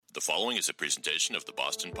The following is a presentation of the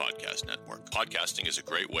Boston Podcast Network. Podcasting is a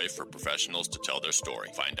great way for professionals to tell their story.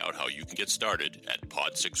 Find out how you can get started at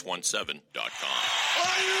pod617.com.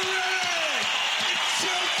 Are you ready? It's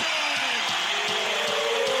showtime!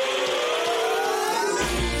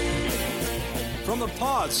 From the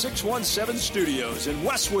Pod 617 studios in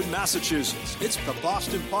Westwood, Massachusetts, it's the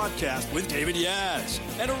Boston Podcast with David Yaz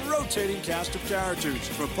and a rotating cast of characters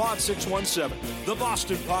from Pod 617, the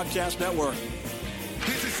Boston Podcast Network.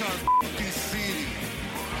 This is our f***ing city.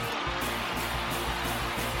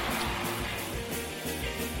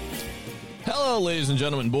 Hello, ladies and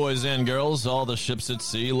gentlemen, boys and girls, all the ships at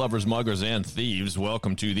sea, lovers, muggers, and thieves.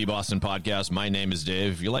 Welcome to the Boston Podcast. My name is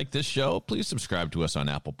Dave. If you like this show, please subscribe to us on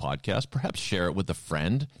Apple Podcasts. Perhaps share it with a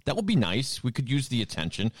friend. That would be nice. We could use the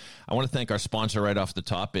attention. I want to thank our sponsor right off the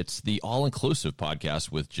top. It's the All-Inclusive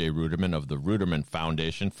Podcast with Jay Ruderman of the Ruderman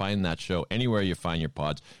Foundation. Find that show anywhere you find your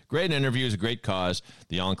pods. Great interviews, great cause.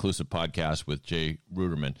 The All-Inclusive Podcast with Jay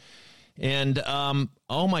Ruderman. And,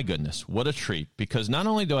 oh my goodness, what a treat, because not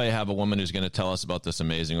only do I have a woman who's going to tell us about this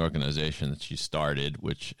amazing organization that she started,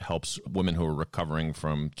 which helps women who are recovering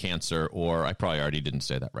from cancer, or I probably already didn't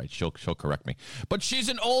say that right. She'll correct me. But she's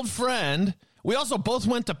an old friend. We also both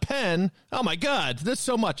went to Penn. Oh my God, there's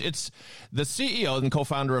so much. It's the CEO and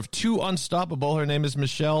co-founder of Two Unstoppable. Her name is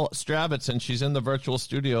Michelle Stravitz, and she's in the virtual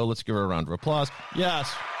studio. Let's give her a round of applause.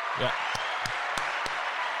 Yes. Yeah.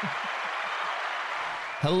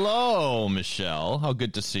 Hello, Michelle. How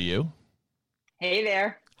good to see you. Hey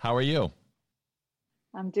there. How are you?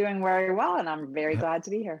 I'm doing very well, and I'm very glad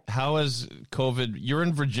to be here. How is COVID? You're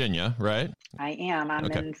in Virginia, right? I am. I'm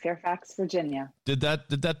in Fairfax, Virginia. Did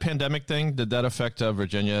that pandemic thing, did that affect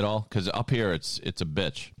Virginia at all? Because up here, it's a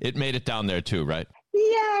bitch. It made it down there too, right? Yeah,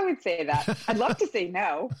 I would say that. I'd love to say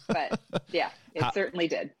no, but yeah, it certainly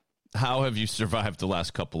did. How have you survived the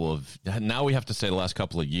last couple of, now we have to say the last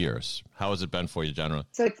couple of years? How has it been for you generally?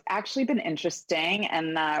 So it's actually been interesting.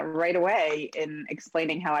 And right away in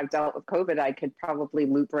explaining how I've dealt with COVID, I could probably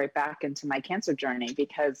loop right back into my cancer journey,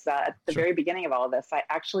 because at the very beginning of all of this, I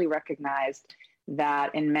actually recognized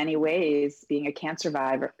that in many ways, being a cancer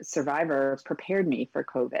survivor prepared me for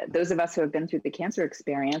COVID. Those of us who have been through the cancer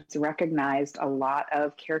experience recognized a lot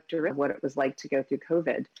of characteristics of what it was like to go through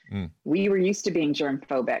COVID. We were used to being germ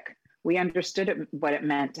phobic. We understood what it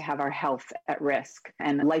meant to have our health at risk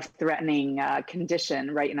and a life-threatening condition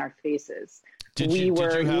right in our faces.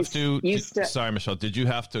 Sorry, Michelle, did you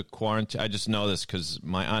have to quarantine? I just know this because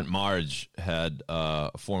my Aunt Marge had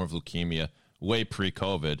a form of leukemia way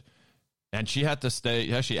pre-COVID, and she had to stay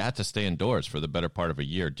indoors for the better part of a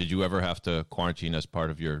year. Did you ever have to quarantine as part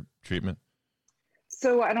of your treatment?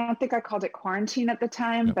 So I don't think I called it quarantine at the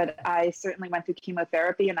time, but I certainly went through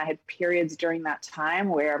chemotherapy, and I had periods during that time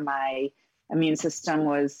where my immune system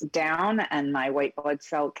was down and my white blood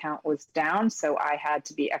cell count was down. So I had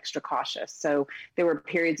to be extra cautious. So there were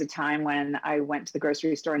periods of time when I went to the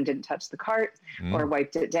grocery store and didn't touch the cart or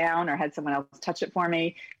wiped it down or had someone else touch it for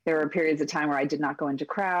me. There were periods of time where I did not go into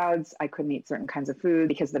crowds. I couldn't eat certain kinds of food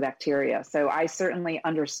because of the bacteria. So I certainly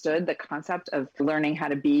understood the concept of learning how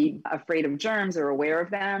to be afraid of germs or aware of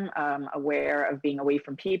them, aware of being away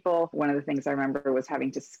from people. One of the things I remember was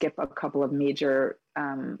having to skip a couple of major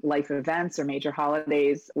life events or major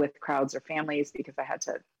holidays with crowds or families because I had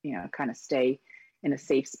to, kind of stay in a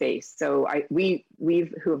safe space. So we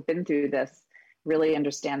who have been through this really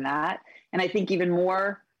understand that. And I think even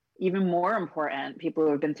more important, people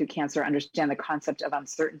who have been through cancer understand the concept of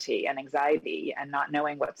uncertainty and anxiety and not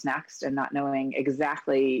knowing what's next and not knowing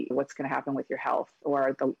exactly what's going to happen with your health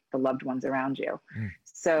or the loved ones around you.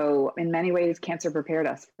 So in many ways, cancer prepared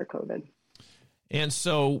us for COVID. And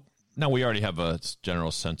so now we already have a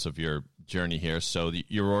general sense of your journey here. So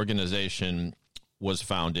your organization was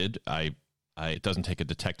founded. It doesn't take a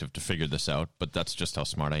detective to figure this out, but that's just how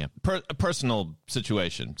smart I am. A personal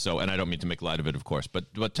situation. So, and I don't mean to make light of it, of course,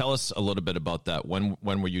 but tell us a little bit about that. When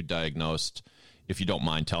were you diagnosed, if you don't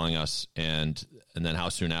mind telling us, and then how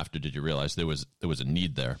soon after did you realize there was a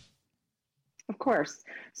need there? Of course.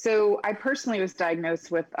 So I personally was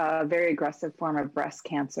diagnosed with a very aggressive form of breast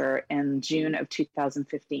cancer in June of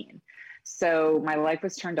 2015. So my life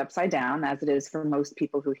was turned upside down, as it is for most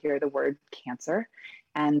people who hear the word cancer.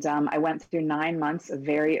 And I went through 9 months of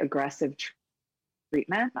very aggressive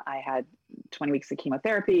treatment. I had 20 weeks of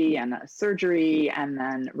chemotherapy and surgery and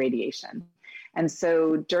then radiation. And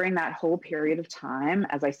so during that whole period of time,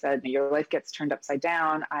 as I said, your life gets turned upside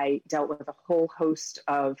down. I dealt with a whole host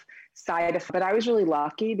of side effects, but I was really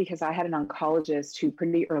lucky because I had an oncologist who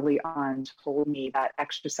pretty early on told me that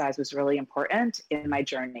exercise was really important in my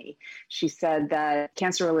journey. She said that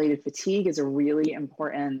cancer-related fatigue is a really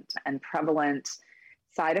important and prevalent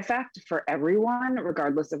side effect for everyone,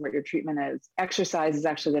 regardless of what your treatment is. Exercise is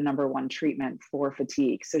actually the number one treatment for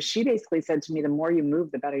fatigue. So she basically said to me, the more you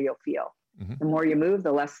move, the better you'll feel. Mm-hmm. The more you move,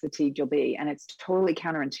 the less fatigued you'll be. And it's totally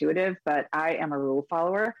counterintuitive, but I am a rule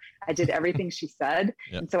follower. I did everything she said.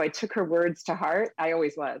 Yep. And so I took her words to heart. I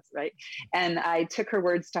always was, right? And I took her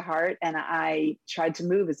words to heart, and I tried to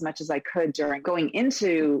move as much as I could during going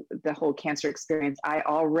into the whole cancer experience. I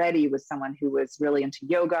already was someone who was really into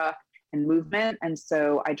yoga and movement. And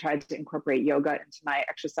so I tried to incorporate yoga into my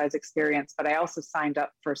exercise experience, but I also signed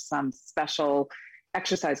up for some special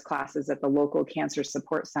exercise classes at the local cancer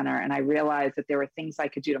support center. And I realized that there were things I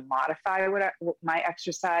could do to modify my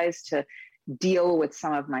exercise to deal with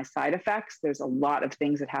some of my side effects. There's a lot of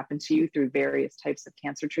things that happen to you through various types of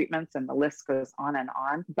cancer treatments, and the list goes on and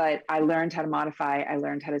on. But I learned how to modify. I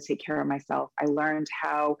learned how to take care of myself. I learned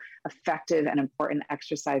how effective and important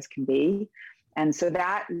exercise can be. And so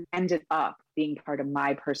that ended up being part of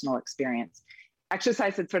my personal experience.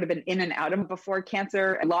 Exercise had sort of been in and out of before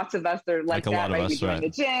cancer. Lots of us are like that, right? We join the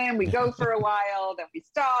gym, we go for a while, then we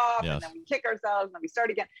stop, yes. And then we kick ourselves, and then we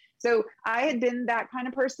start again. So I had been that kind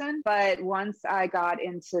of person, but once I got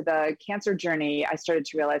into the cancer journey, I started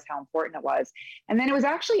to realize how important it was. And then it was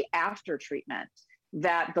actually after treatment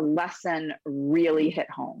that the lesson really hit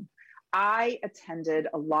home. I attended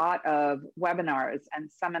a lot of webinars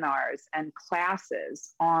and seminars and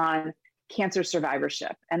classes on cancer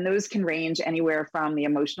survivorship. And those can range anywhere from the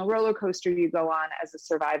emotional roller coaster you go on as a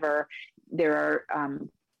survivor. There are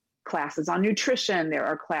classes on nutrition. There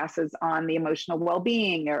are classes on the emotional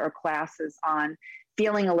well-being. There are classes on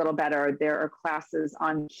feeling a little better. There are classes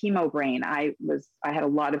on chemo brain. I had a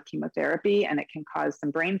lot of chemotherapy, and it can cause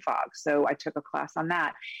some brain fog. So I took a class on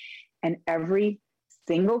that. And every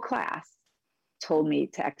single class told me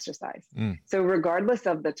to exercise. So regardless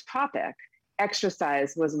of the topic,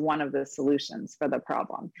 exercise was one of the solutions for the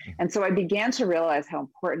problem. And so I began to realize how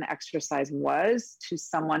important exercise was to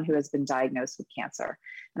someone who has been diagnosed with cancer.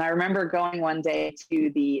 And I remember going one day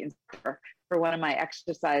to the instructor for one of my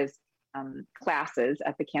exercise classes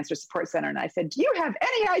at the Cancer Support Center. And I said, do you have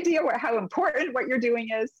any idea how important what you're doing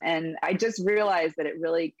is? And I just realized that it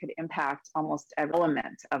really could impact almost every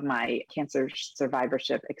element of my cancer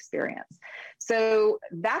survivorship experience. So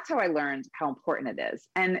that's how I learned how important it is,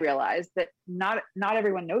 and realized that not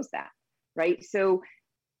everyone knows that, right? So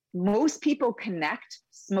most people connect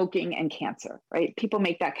smoking and cancer, right? People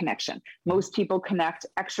make that connection. Most people connect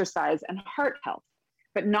exercise and heart health.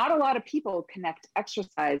 But not a lot of people connect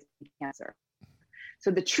exercise and cancer.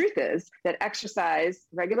 So the truth is that exercise,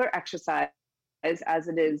 regular exercise, as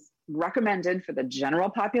it is recommended for the general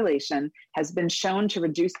population, has been shown to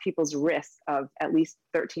reduce people's risk of at least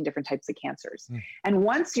 13 different types of cancers. And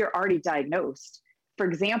once you're already diagnosed, for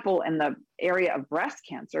example, in the area of breast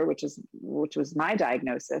cancer, which was my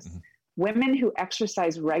diagnosis, women who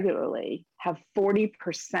exercise regularly have 40%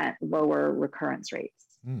 lower recurrence rates.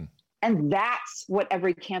 And that's what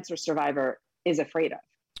every cancer survivor is afraid of.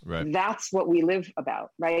 Right. That's what we live about,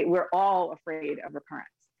 right? We're all afraid of recurrence.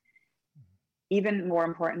 Even more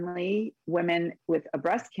importantly, women with a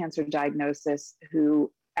breast cancer diagnosis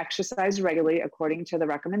who exercise regularly according to the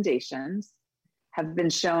recommendations have been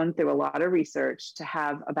shown through a lot of research to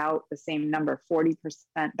have about the same number, 40%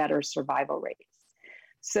 better survival rates.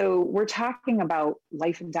 So we're talking about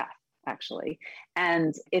life and death, actually.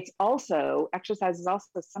 And exercise is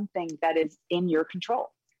also something that is in your control.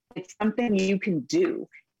 It's something you can do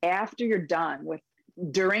after you're done with,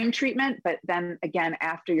 during treatment, but then again,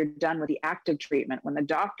 after you're done with the active treatment, when the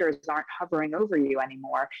doctors aren't hovering over you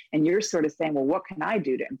anymore, and you're sort of saying, well, what can I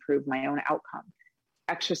do to improve my own outcome?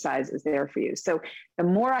 Exercise is there for you. So the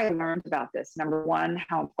more I learned about this, number one,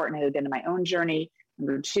 how important it had been in my own journey.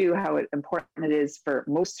 Number two, how important it is for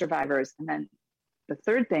most survivors. And then the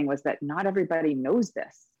third thing was that not everybody knows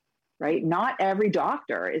this, right? Not every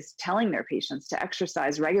doctor is telling their patients to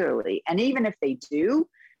exercise regularly. And even if they do,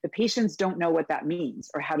 the patients don't know what that means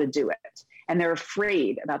or how to do it. And they're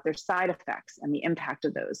afraid about their side effects and the impact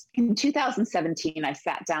of those. In 2017, I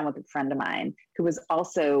sat down with a friend of mine who was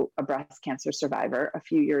also a breast cancer survivor a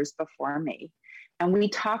few years before me. And we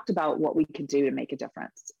talked about what we could do to make a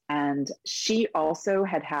difference. And she also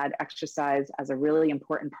had exercise as a really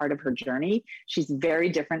important part of her journey. She's very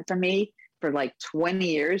different from me. For like 20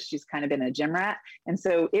 years, she's kind of been a gym rat. And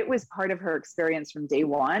so it was part of her experience from day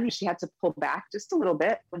one. She had to pull back just a little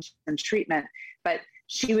bit when she was in treatment, but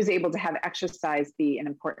she was able to have exercise be an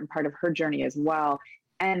important part of her journey as well.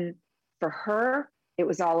 And for her, it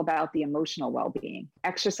was all about the emotional well-being.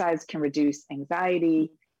 Exercise can reduce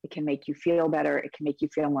anxiety. It can make you feel better. It can make you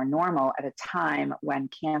feel more normal at a time when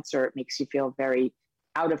cancer makes you feel very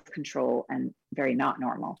out of control and very not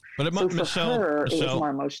normal. But it so for her, it was more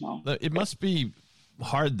emotional. It must be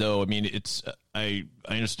hard, though. I mean, I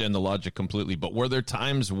understand the logic completely, but were there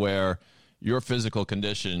times where your physical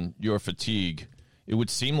condition, your fatigue, it would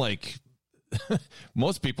seem like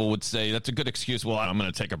most people would say that's a good excuse. Well, I'm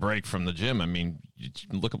going to take a break from the gym. I mean,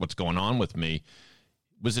 look at what's going on with me.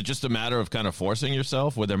 Was it just a matter of kind of forcing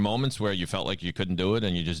yourself? Were there moments where you felt like you couldn't do it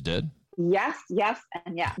and you just did? Yes,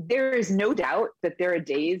 and yeah. There is no doubt that there are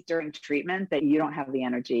days during treatment that you don't have the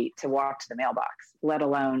energy to walk to the mailbox, let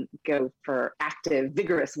alone go for active,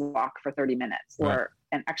 vigorous walk for 30 minutes or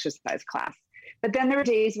an exercise class. But then there are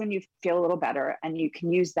days when you feel a little better and you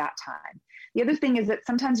can use that time. The other thing is that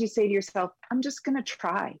sometimes you say to yourself, I'm just going to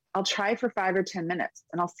try. I'll try for 5 or 10 minutes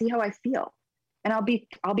and I'll see how I feel. And I'll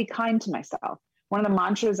be kind to myself. One of the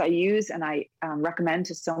mantras I use and I recommend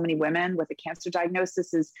to so many women with a cancer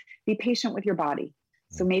diagnosis is be patient with your body.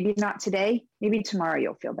 So maybe not today, maybe tomorrow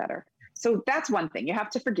you'll feel better. So that's one thing. You have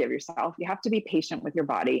to forgive yourself. You have to be patient with your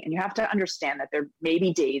body, and you have to understand that there may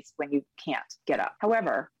be days when you can't get up.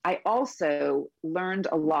 However, I also learned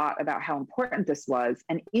a lot about how important this was,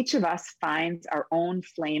 and each of us finds our own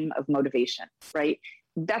flame of motivation, right?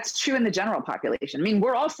 That's true in the general population. I mean,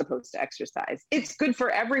 we're all supposed to exercise. It's good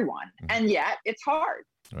for everyone, and yet it's hard.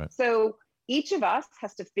 Right. So each of us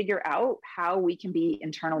has to figure out how we can be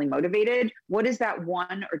internally motivated. What is that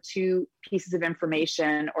 1 or 2 pieces of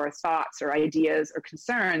information or thoughts or ideas or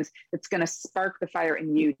concerns that's going to spark the fire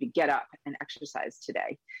in you to get up and exercise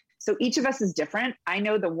today? So each of us is different. I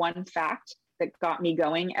know the one fact that got me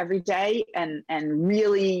going every day and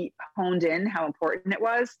really honed in how important it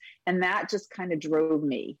was. And that just kind of drove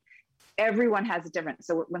me. Everyone has a different.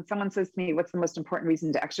 So when someone says to me, what's the most important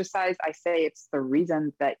reason to exercise? I say it's the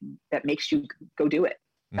reason that makes you go do it.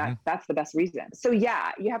 That's the best reason. So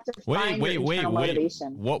yeah, you have to find your internal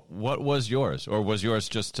motivation. What was yours? Or was yours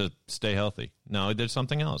just to stay healthy? No, there's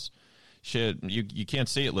something else. You can't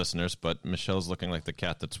see it, listeners, but Michelle's looking like the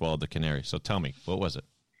cat that swallowed the canary. So tell me, what was it?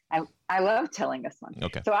 I love telling this one.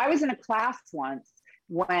 Okay. So I was in a class once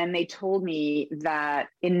when they told me that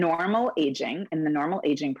in the normal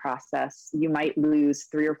aging process, you might lose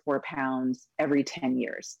 3 or 4 pounds every 10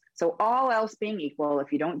 years. So all else being equal,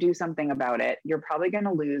 if you don't do something about it, you're probably going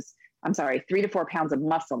to lose, 3 to 4 pounds of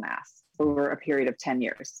muscle mass over a period of 10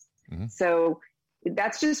 years. Mm-hmm. So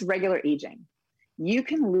that's just regular aging. You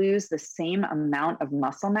can lose the same amount of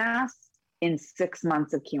muscle mass in 6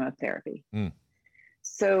 months of chemotherapy.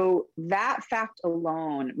 So that fact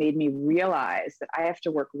alone made me realize that I have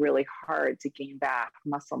to work really hard to gain back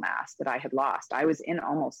muscle mass that I had lost. I was in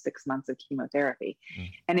almost 6 months of chemotherapy.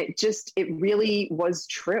 And it really was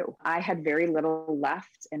true. I had very little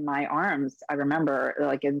left in my arms. I remember,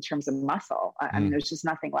 like, in terms of muscle, I mean, there's just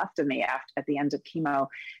nothing left of me at the end of chemo.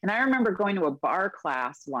 And I remember going to a bar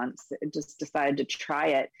class once, just decided to try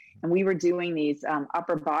it. And we were doing these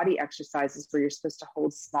upper body exercises where you're supposed to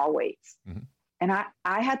hold small weights. And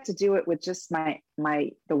I had to do it with just the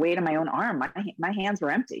weight of my own arm. My hands were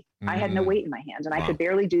empty. I had no weight in my hand, and I could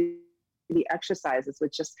barely do the exercises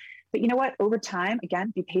with just, but you know what? Over time,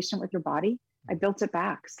 again, be patient with your body. I built it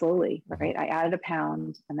back slowly, right? I added a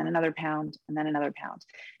pound and then another pound and then another pound.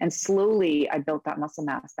 And slowly I built that muscle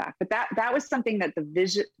mass back. But that was something that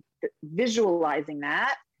visualizing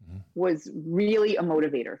that was really a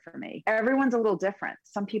motivator for me. Everyone's a little different.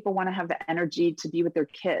 Some people want to have the energy to be with their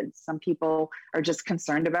kids. Some people are just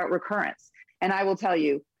concerned about recurrence. And I will tell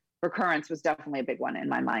you, recurrence was definitely a big one in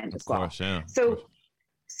my mind as well. Of course, yeah.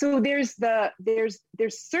 So there's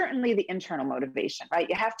certainly the internal motivation, right?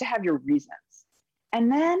 You have to have your reasons.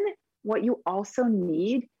 And then what you also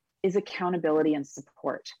need is accountability and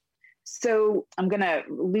support. So I'm going to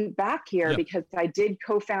loop back here because I did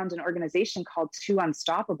co-found an organization called Two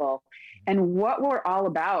Unstoppable. And what we're all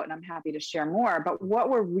about, and I'm happy to share more, but what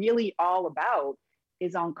we're really all about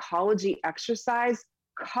is oncology exercise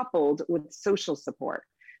coupled with social support.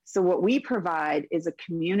 So what we provide is a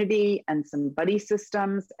community and some buddy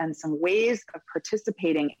systems and some ways of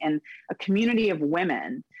participating in a community of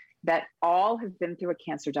women that all have been through a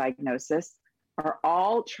cancer diagnosis, are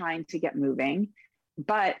all trying to get moving,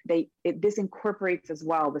 but this incorporates as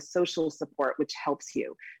well the social support, which helps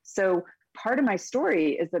you. So part of my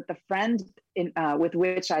story is that the friend with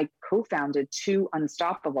which I co-founded Two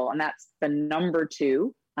Unstoppable, and that's the number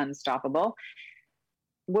 2 Unstoppable,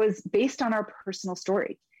 was based on our personal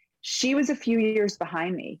story. She was a few years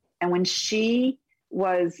behind me. And when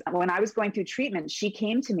I was going through treatment, she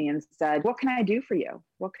came to me and said, "What can I do for you?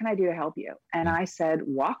 What can I do to help you?" And I said,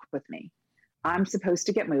 "Walk with me. I'm supposed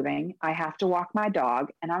to get moving. I have to walk my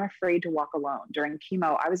dog, and I'm afraid to walk alone. During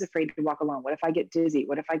chemo, I was afraid to walk alone. What if I get dizzy?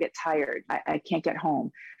 What if I get tired? I can't get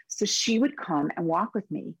home. So she would come and walk with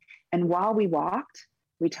me. And while we walked,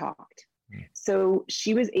 we talked. So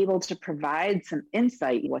she was able to provide some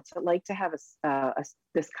insight. What's it like to have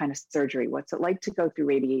this kind of surgery? What's it like to go through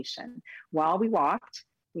radiation? While we walked,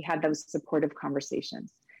 we had those supportive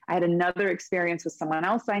conversations. I had another experience with someone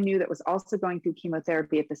else I knew that was also going through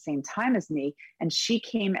chemotherapy at the same time as me. And she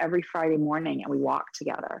came every Friday morning and we walked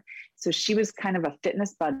together. So she was kind of a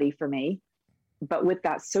fitness buddy for me. But with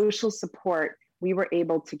that social support, we were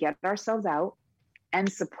able to get ourselves out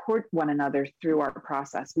and support one another through our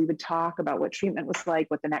process. We would talk about what treatment was like,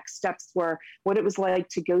 what the next steps were, what it was like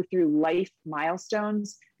to go through life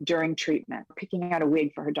milestones during treatment, picking out a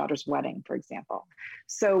wig for her daughter's wedding, for example.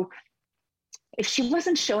 So if she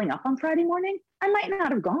wasn't showing up on Friday morning, I might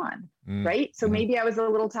not have gone, right? So maybe I was a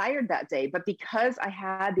little tired that day, but because I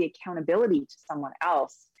had the accountability to someone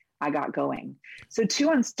else, I got going. So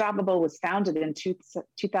Two Unstoppable was founded in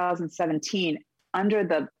 2017 under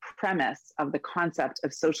the premise of the concept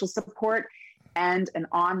of social support and an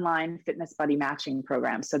online fitness buddy matching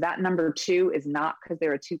program. So that number 2 is not because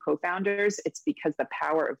there are 2 co-founders, it's because the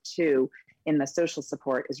power of 2 in the social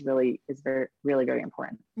support is really very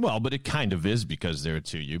important. Well, but it kind of is because they're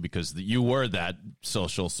to you, because you were that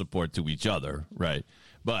social support to each other, right?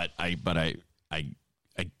 But I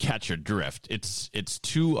catch your drift. It's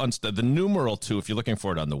the numeral 2, if you're looking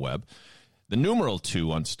for it on the web, the numeral 2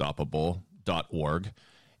 unstoppable.org.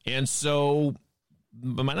 And so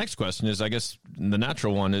but my next question is, I guess the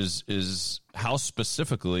natural one is how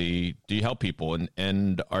specifically do you help people?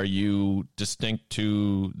 And are you distinct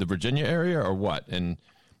to the Virginia area or what? And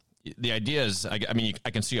the idea is, I mean,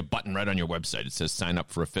 I can see a button right on your website. It says sign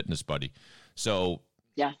up for a fitness buddy. So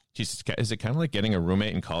yeah, Jesus, is it kind of like getting a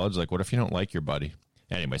roommate in college? Like, what if you don't like your buddy?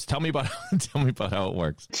 Anyways, tell me about how it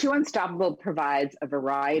works. Two Unstoppable provides a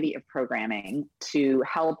variety of programming to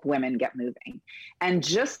help women get moving. And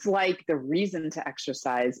just like the reason to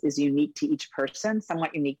exercise is unique to each person,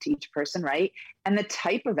 somewhat unique to each person, right? And the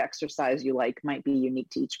type of exercise you like might be unique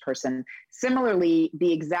to each person. Similarly,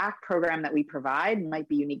 the exact program that we provide might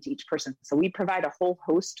be unique to each person. So we provide a whole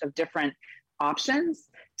host of different options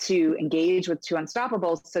to engage with Two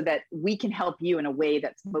Unstoppable so that we can help you in a way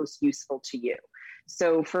that's most useful to you.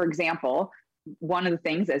 So, for example, one of the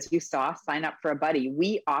things, as you saw, sign up for a buddy.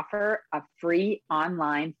 We offer a free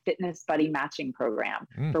online fitness buddy matching program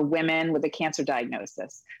for women with a cancer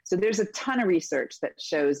diagnosis. So there's a ton of research that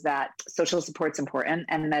shows that social support's important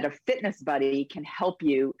and that a fitness buddy can help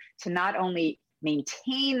you to not only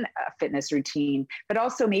maintain a fitness routine, but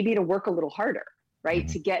also maybe to work a little harder, right?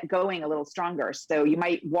 To get going a little stronger. So you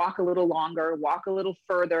might walk a little longer, walk a little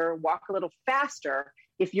further, walk a little faster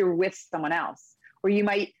if you're with someone else. Or you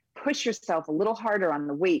might push yourself a little harder on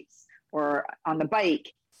the weights or on the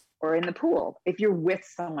bike or in the pool if you're with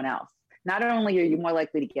someone else. Not only are you more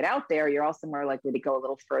likely to get out there, you're also more likely to go a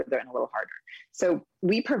little further and a little harder. So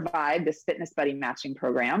we provide this fitness buddy matching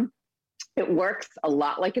program. It works a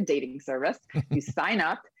lot like a dating service. You sign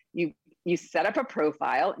up, you set up a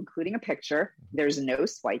profile, including a picture. There's no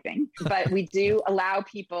swiping, but we do allow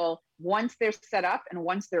people, once they're set up and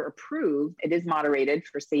once they're approved, it is moderated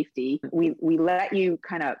for safety. We let you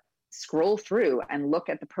kind of scroll through and look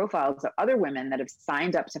at the profiles of other women that have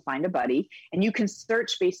signed up to find a buddy, and you can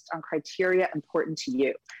search based on criteria important to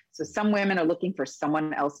you. So some women are looking for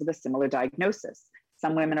someone else with a similar diagnosis.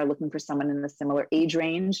 Some women are looking for someone in the similar age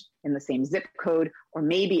range, in the same zip code, or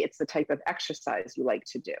maybe it's the type of exercise you like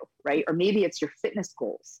to do, right? Or maybe it's your fitness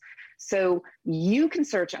goals. So you can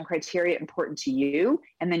search on criteria important to you,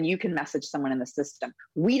 and then you can message someone in the system.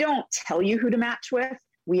 We don't tell you who to match with.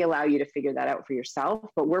 We allow you to figure that out for yourself,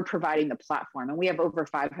 but we're providing the platform. And we have over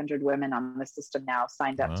 500 women on the system now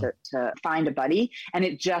signed up to find a buddy, and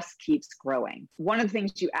it just keeps growing. One of the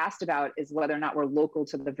things you asked about is whether or not we're local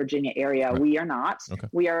to the Virginia area. Right. We are not. Okay.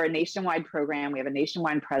 We are a nationwide program. We have a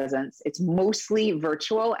nationwide presence. It's mostly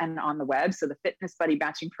virtual and on the web. So the Fitness Buddy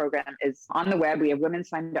Matching Program is on the web. We have women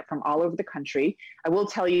signed up from all over the country. I will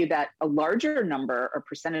tell you that a larger number, or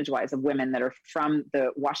percentage-wise, of women that are from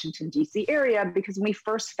the Washington, D.C. area, because when we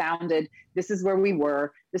first founded, this is where we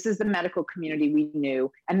were, this is the medical community we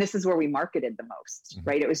knew, and this is where we marketed the most,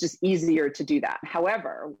 right? It was just easier to do that.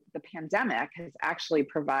 However, the pandemic has actually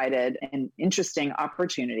provided an interesting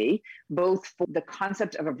opportunity, both for the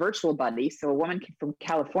concept of a virtual buddy. So a woman from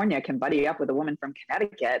California can buddy up with a woman from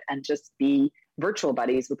Connecticut and just be virtual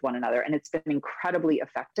buddies with one another. And it's been incredibly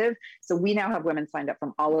effective. So we now have women signed up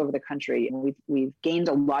from all over the country, and we've gained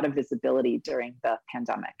a lot of visibility during the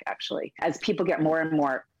pandemic, actually. As people get more and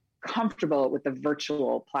more comfortable with the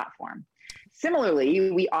virtual platform.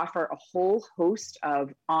 Similarly, we offer a whole host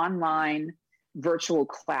of online virtual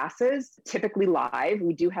classes, typically live.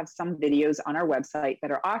 We do have some videos on our website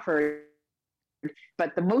that are offered,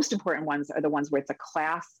 but the most important ones are the ones where it's a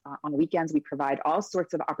class. On weekends, we provide all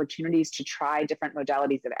sorts of opportunities to try different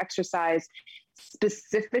modalities of exercise,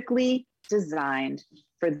 specifically designed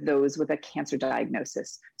for those with a cancer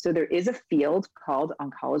diagnosis. So there is a field called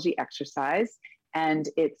oncology exercise, and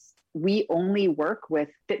we only work with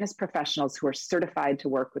fitness professionals who are certified to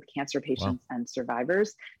work with cancer patients and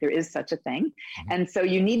survivors. There is such a thing. Mm-hmm. And so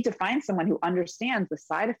you need to find someone who understands the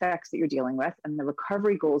side effects that you're dealing with and the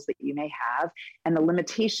recovery goals that you may have and the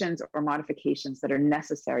limitations or modifications that are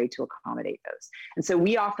necessary to accommodate those. And so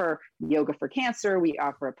we offer yoga for cancer. We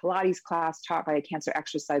offer a Pilates class taught by a cancer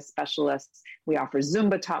exercise specialist. We offer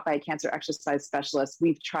Zumba taught by a cancer exercise specialist.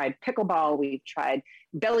 We've tried pickleball. We've tried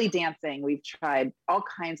belly dancing. We've tried all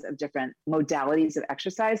kinds of different modalities of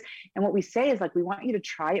exercise. And what we say is we want you to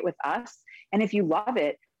try it with us. And if you love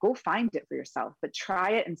it, go find it for yourself, but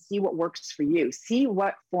try it and see what works for you. See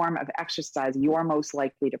what form of exercise you're most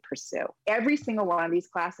likely to pursue. Every single one of these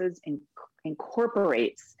classes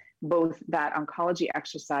incorporates both that oncology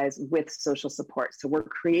exercise with social support. So we're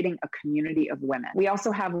creating a community of women. We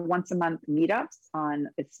also have once a month meetups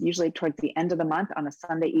it's usually towards the end of the month on a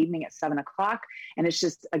Sunday evening at 7:00. And it's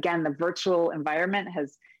just, again, the virtual environment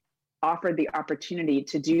has offered the opportunity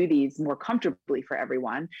to do these more comfortably for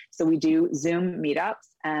everyone. So we do Zoom meetups,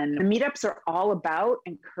 and the meetups are all about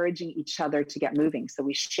encouraging each other to get moving. So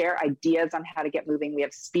we share ideas on how to get moving. We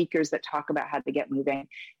have speakers that talk about how to get moving,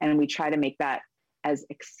 and we try to make that as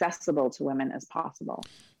accessible to women as possible.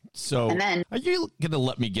 So are you going to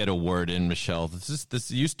let me get a word in, Michelle? This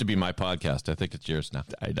used to be my podcast. I think it's yours now.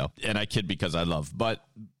 I know. And I kid because I love. But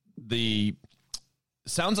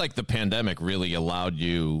sounds like the pandemic really allowed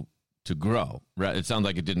you to grow, right? It sounds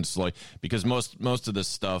like it didn't slow, because most of this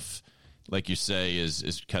stuff, like you say,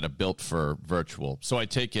 is kind of built for virtual. So I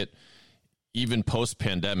take it, even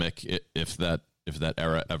post-pandemic, if that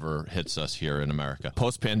era ever hits us here in America,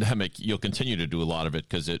 post-pandemic, you'll continue to do a lot of it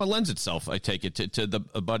because it lends itself, I take it, to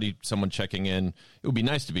a buddy, someone checking in. It would be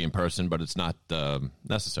nice to be in person, but it's not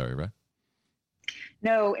necessary, right?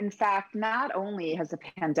 No, in fact, not only has the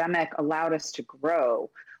pandemic allowed us to grow,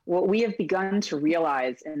 what we have begun to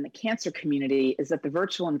realize in the cancer community is that the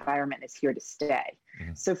virtual environment is here to stay.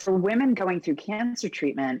 Mm-hmm. So for women going through cancer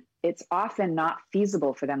treatment, it's often not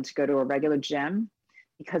feasible for them to go to a regular gym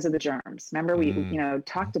because of the germs. Remember, we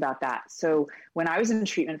talked about that. So when I was in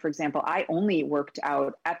treatment, for example, I only worked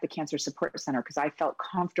out at the Cancer Support Center because I felt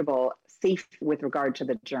comfortable, safe with regard to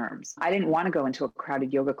the germs. I didn't want to go into a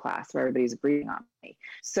crowded yoga class where everybody's breathing on me.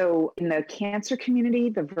 So in the cancer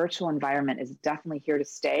community, the virtual environment is definitely here to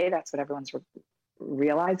stay. That's what everyone's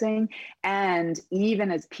realizing. And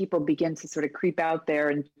even as people begin to sort of creep out there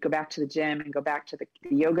and go back to the gym and go back to the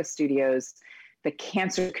yoga studios, the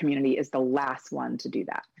cancer community is the last one to do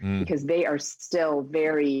that because they are still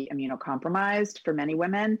very immunocompromised for many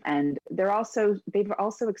women. And they've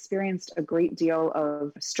also experienced a great deal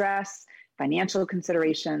of stress, financial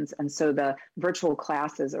considerations. And so the virtual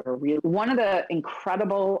classes are really one of the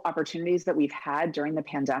incredible opportunities that we've had during the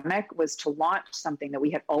pandemic was to launch something that we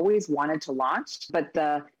had always wanted to launch, but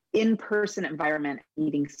the in-person environment,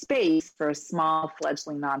 needing space for a small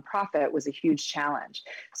fledgling nonprofit was a huge challenge.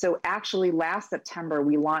 So actually last September,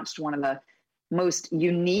 we launched one of the most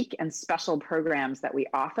unique and special programs that we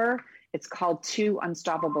offer. It's called Two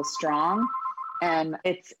Unstoppable Strong. And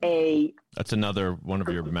that's another one of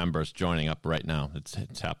your members joining up right now.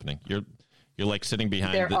 It's happening. You're like sitting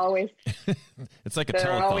behind. They're always. It's like a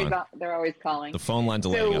telethon. They're always calling. The phone lines are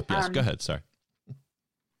lighting up. Yes, go ahead. Sorry.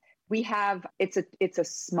 We have, it's a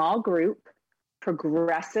small group,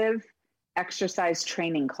 progressive exercise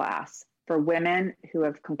training class for women who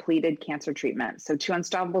have completed cancer treatment. So Two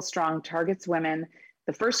Unstoppable Strong targets women.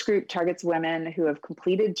 The first group targets women who have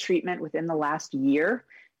completed treatment within the last year.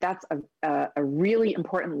 That's a really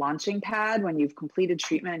important launching pad when you've completed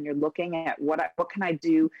treatment and you're looking at what can I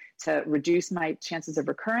do to reduce my chances of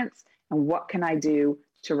recurrence, and what can I do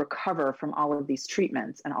to recover from all of these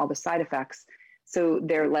treatments and all the side effects. So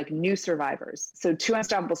they're like new survivors. So Two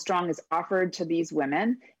Unstoppable Strong is offered to these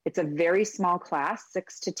women. It's a very small class,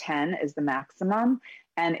 6 to 10 is the maximum,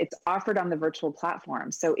 and it's offered on the virtual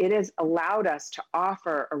platform. So it has allowed us to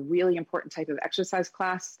offer a really important type of exercise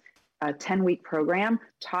class, a 10-week program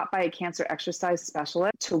taught by a cancer exercise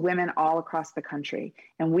specialist to women all across the country.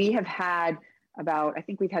 And we have had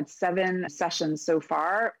we've had 7 sessions so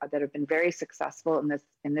far that have been very successful in this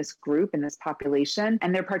group, in this population,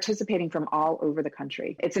 and they're participating from all over the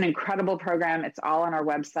country. It's an incredible program. It's all on our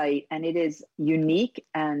website, and it is unique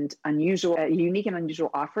and unusual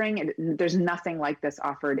offering. There's nothing like this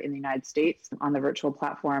offered in the United States on the virtual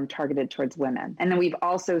platform targeted towards women. And then we've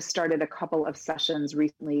also started a couple of sessions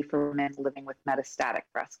recently for women living with metastatic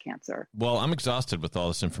breast cancer. Well, I'm exhausted with all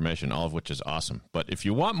this information, all of which is awesome. But if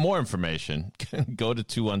you want more information, go to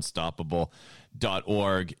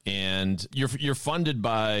tounstoppable.org, and you're funded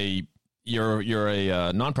by you're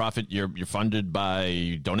a nonprofit. You're funded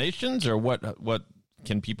by donations, or what?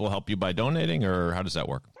 Can people help you by donating, or how does that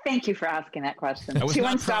work? Thank you for asking that question. I was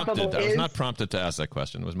not prompted to ask that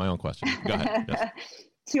question. It was my own question. Go ahead. Yes.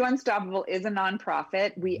 Too Unstoppable is a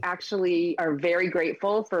nonprofit. We actually are very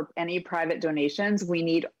grateful for any private donations. We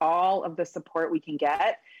need all of the support we can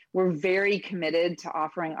get. We're very committed to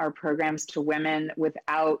offering our programs to women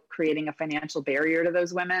without creating a financial barrier to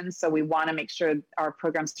those women. So we want to make sure our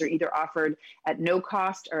programs are either offered at no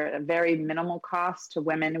cost or at a very minimal cost to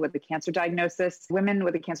women with a cancer diagnosis. Women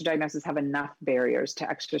with a cancer diagnosis have enough barriers to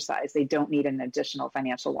exercise. They don't need an additional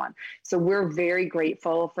financial one. So we're very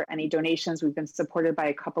grateful for any donations. We've been supported by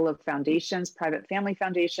a couple of foundations, private family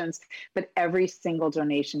foundations, but every single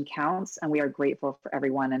donation counts, and we are grateful for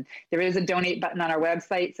everyone. And there is a donate button on our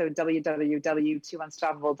website. So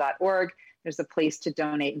www.tounstoppable.org. There's a place to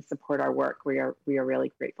donate and support our work. We are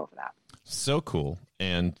really grateful for that. So cool.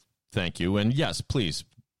 And thank you. And yes, please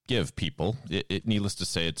give people. Needless to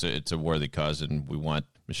say, it's a worthy cause, and we want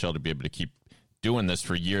Michelle to be able to keep doing this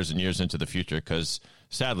for years and years into the future, because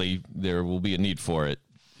sadly, there will be a need for it,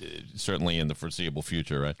 certainly in the foreseeable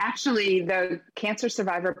future, right? Actually, the cancer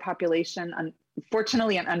survivor population,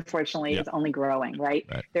 unfortunately and unfortunately, is only growing, right?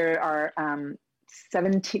 There were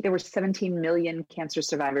 17 million cancer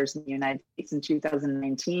survivors in the United States in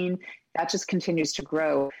 2019. That just continues to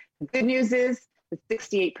grow. The good news is that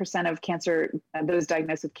 68% of those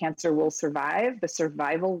diagnosed with cancer will survive. The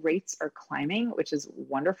survival rates are climbing, which is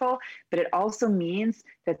wonderful. But it also means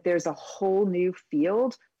that there's a whole new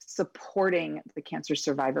field supporting the cancer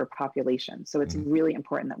survivor population. So it's really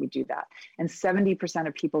important that we do that. And 70%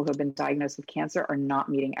 of people who have been diagnosed with cancer are not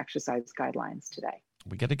meeting exercise guidelines today.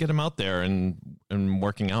 We got to get them out there and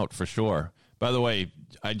working out for sure. By the way,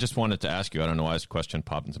 I just wanted to ask you, I don't know why this question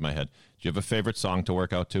popped into my head. Do you have a favorite song to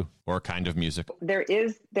work out to, or kind of music? There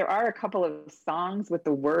are a couple of songs with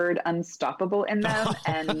the word unstoppable in them.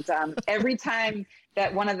 And every time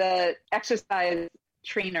that one of the exercise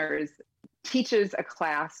trainers teaches a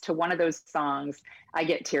class to one of those songs, I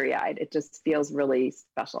get teary-eyed. It just feels really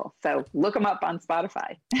special. So look them up on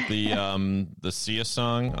Spotify. The Sia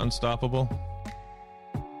song, Unstoppable.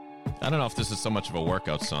 I don't know if this is so much of a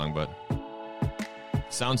workout song, but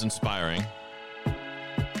it sounds inspiring.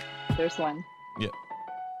 There's one. Yeah.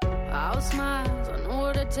 I'll smile. I know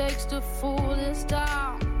what it takes to fool this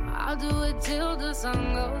town. I'll do it till the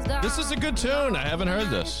sun goes down. This is a good tune. I haven't heard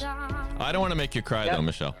this. I don't want to make you cry, though,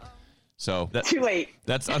 Michelle. So too late.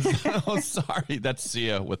 Oh, sorry. That's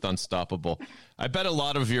Sia with Unstoppable. I bet a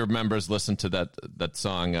lot of your members listen to that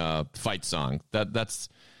song, Fight Song. That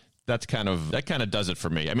kind of does it for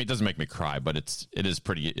me. I mean, it doesn't make me cry, but it is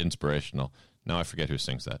pretty inspirational. Now I forget who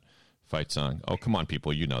sings that Fight Song. Oh, come on,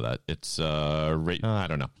 people. You know that. It's, I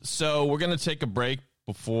don't know. So we're going to take a break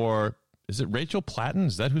before, is it Rachel Platten?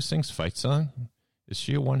 Is that who sings Fight Song? Is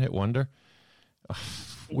she a one-hit wonder?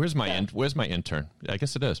 Where's my intern? I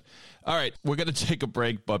guess it is. All right, we're going to take a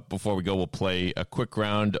break, but before we go, we'll play a quick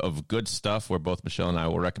round of good stuff where both Michelle and I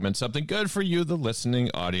will recommend something good for you, the listening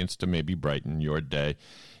audience, to maybe brighten your day.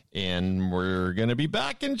 And we're going to be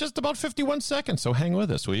back in just about 51 seconds, so hang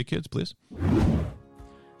with us, will you, kids, please?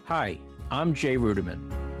 Hi, I'm Jay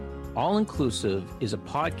Ruderman. All Inclusive is a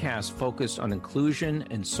podcast focused on inclusion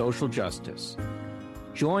and social justice.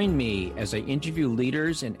 Join me as I interview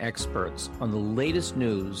leaders and experts on the latest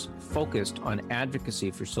news focused on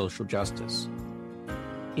advocacy for social justice.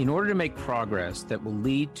 In order to make progress that will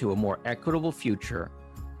lead to a more equitable future,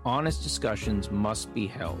 honest discussions must be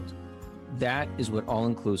held. That is what All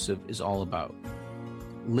Inclusive is all about.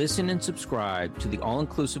 Listen and subscribe to the All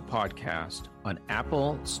Inclusive podcast on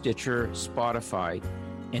Apple, Stitcher, Spotify,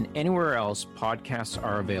 and anywhere else podcasts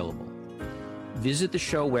are available. Visit the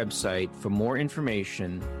show website for more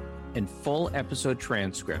information and full episode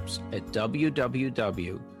transcripts at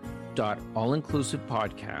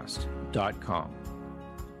www.allinclusivepodcast.com.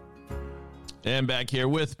 And back here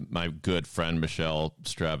with my good friend, Michelle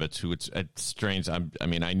Stravitz, who it's strange. I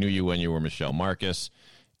mean, I knew you when you were Michelle Marcus,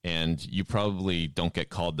 and you probably don't get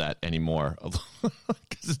called that anymore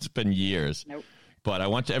because it's been years. Nope. But I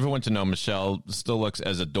want everyone to know Michelle still looks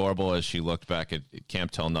as adorable as she looked back at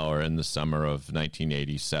Camp Tel Noor in the summer of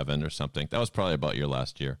 1987 or something. That was probably about your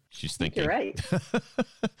last year. She's thinking. You're right.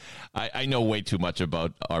 I know way too much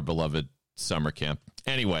about our beloved summer camp.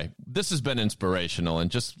 Anyway, this has been inspirational,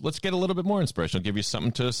 and just let's get a little bit more inspirational. Give you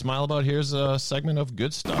something to smile about. Here's a segment of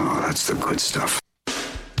good stuff. Oh, that's the good stuff.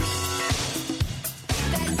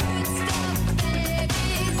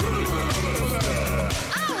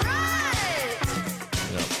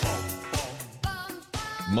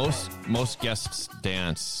 Most guests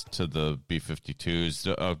dance to the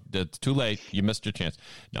B-52s. It's too late. You missed your chance.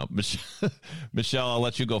 No, Michelle, I'll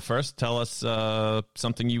let you go first. Tell us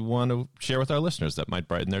something you want to share with our listeners that might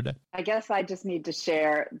brighten their day. I guess I just need to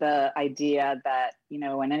share the idea that,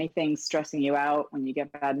 when anything's stressing you out, when you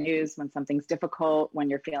get bad news, when something's difficult, when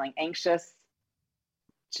you're feeling anxious,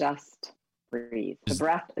 just breathe. The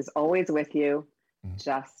breath is always with you.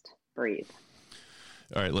 Just breathe.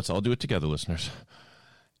 All right, let's all do it together, listeners.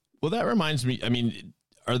 Well, that reminds me, have you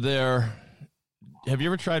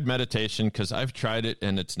ever tried meditation? Because I've tried it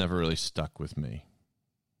and it's never really stuck with me.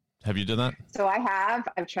 Have you done that? So I have.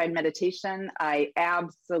 I've tried meditation. I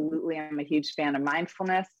absolutely am a huge fan of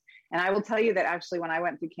mindfulness. And I will tell you that actually when I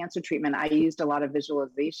went through cancer treatment, I used a lot of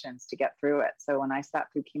visualizations to get through it. So when I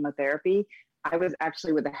sat through chemotherapy, I was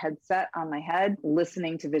actually with a headset on my head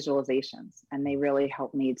listening to visualizations. And they really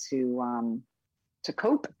helped me to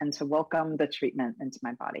cope and to welcome the treatment into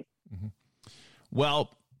my body. Mm-hmm.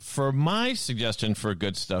 Well, for my suggestion for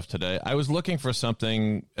good stuff today, I was looking for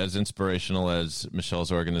something as inspirational as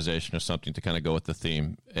Michelle's organization or something to kind of go with the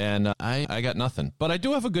theme. And I got nothing. But I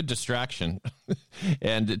do have a good distraction.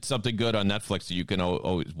 And it's something good on Netflix that you can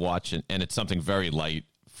always watch. And it's something very light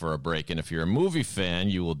for a break. And if you're a movie fan,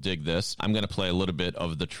 you will dig this. I'm going to play a little bit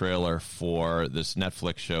of the trailer for this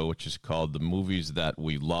Netflix show, which is called The Movies That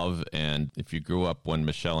We Love. And if you grew up when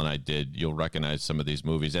Michelle and I did, you'll recognize some of these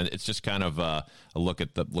movies. And it's just kind of a look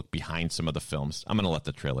behind some of the films. I'm going to let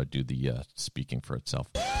the trailer do the speaking for itself.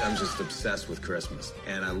 I'm just obsessed with Christmas.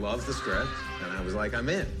 And I love the script. And I was like, I'm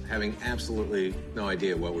in, having absolutely no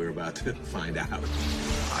idea what we were about to find out.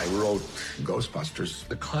 I wrote Ghostbusters.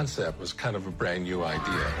 The concept was kind of a brand new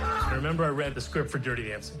idea. I remember I read the script for Dirty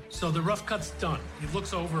Dancing. So the rough cut's done. He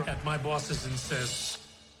looks over at my bosses and says,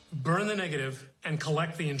 burn the negative and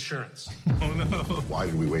collect the insurance. Oh, no. Why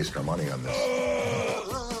did we waste our money on this?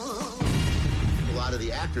 A lot of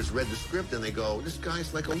the actors read the script and they go, this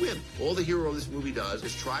guy's like a wimp. All the hero of this movie does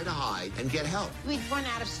is try to hide and get help. We'd run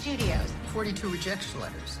out of studios. 42 rejection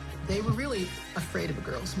letters. They were really afraid of a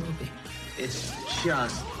girl's movie. It's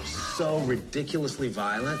just so ridiculously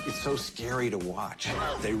violent. It's so scary to watch.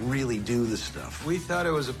 They really do this stuff. We thought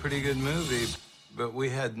it was a pretty good movie, but we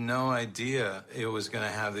had no idea it was going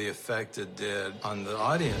to have the effect it did on the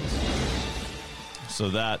audience. So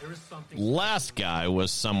that last guy was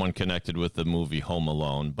someone connected with the movie Home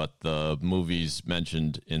Alone, but the movies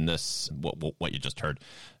mentioned in this, what you just heard,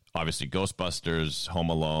 obviously Ghostbusters, Home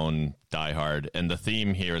Alone, Die Hard, and the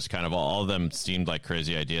theme here is kind of all of them seemed like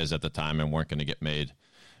crazy ideas at the time and weren't going to get made,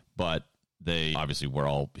 but they obviously were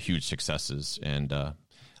all huge successes. And out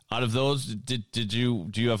of those, do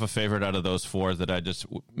you have a favorite out of those four that I just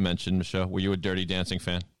mentioned, Michelle? Were you a Dirty Dancing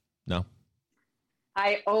fan? No?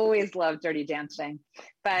 I always loved Dirty Dancing,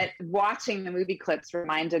 but watching the movie clips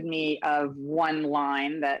reminded me of one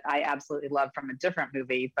line that I absolutely loved from a different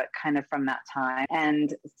movie, but kind of from that time.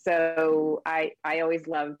 And so I always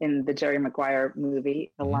loved in the Jerry Maguire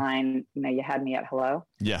movie, the line, you had me at hello.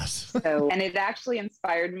 Yes. And it actually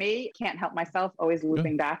inspired me. Can't help myself, always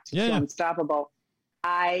looping back to Unstoppable.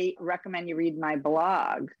 I recommend you read my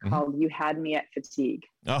blog called You Had Me at Fatigue.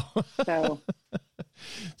 Oh.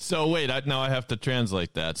 So wait, now I have to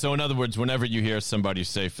translate that. So in other words, whenever you hear somebody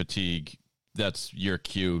say fatigue, that's your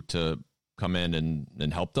cue to come in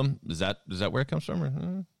and help them? Is that where it comes from?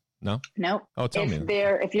 Or, no? No. Oh, tell me.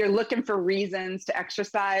 If you're looking for reasons to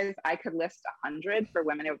exercise, I could list 100 for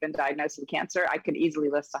women who have been diagnosed with cancer. I could easily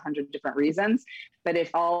list 100 different reasons. But if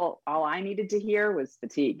all I needed to hear was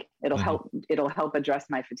fatigue, it'll help address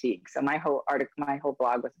my fatigue. So my whole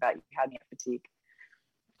blog was about You Had Me at Fatigue.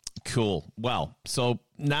 Cool. Well, so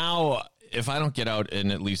now if I don't get out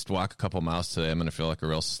and at least walk a couple miles today, I'm going to feel like a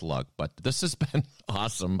real slug. But this has been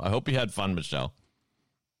awesome. I hope you had fun, Michelle.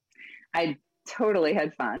 I totally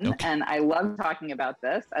had fun. Okay. And I love talking about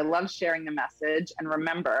this. I love sharing the message. And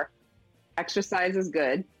remember, exercise is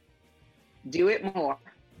good. Do it more,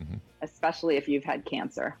 especially if you've had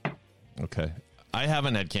cancer. Okay. I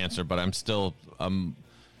haven't had cancer, but I'm still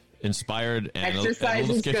inspired. And exercise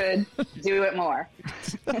is good. Do it more.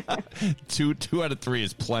 2 out of 3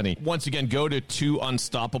 is plenty. Once again, go to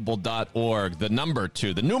 2unstoppable.org. The number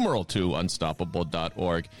 2, the numeral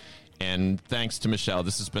 2unstoppable.org. And thanks to Michelle.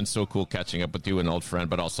 This has been so cool catching up with you, an old friend,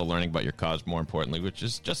 but also learning about your cause, more importantly, which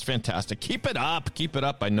is just fantastic. Keep it up. Keep it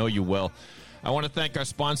up. I know you will. I want to thank our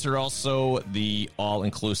sponsor also, the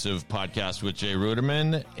All-Inclusive Podcast with Jay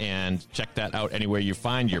Ruderman, and check that out anywhere you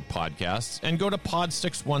find your podcasts. And go to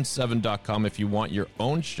pod617.com if you want your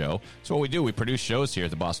own show. So what we do, we produce shows here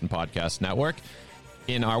at the Boston Podcast Network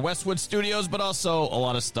in our Westwood studios, but also a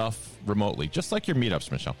lot of stuff remotely, just like your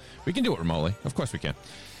meetups, Michelle. We can do it remotely. Of course we can.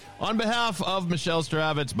 On behalf of Michelle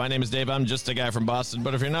Stravitz, my name is Dave. I'm just a guy from Boston,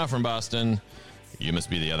 but if you're not from Boston, you must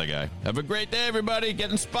be the other guy. Have a great day, everybody.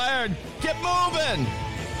 Get inspired. Get moving.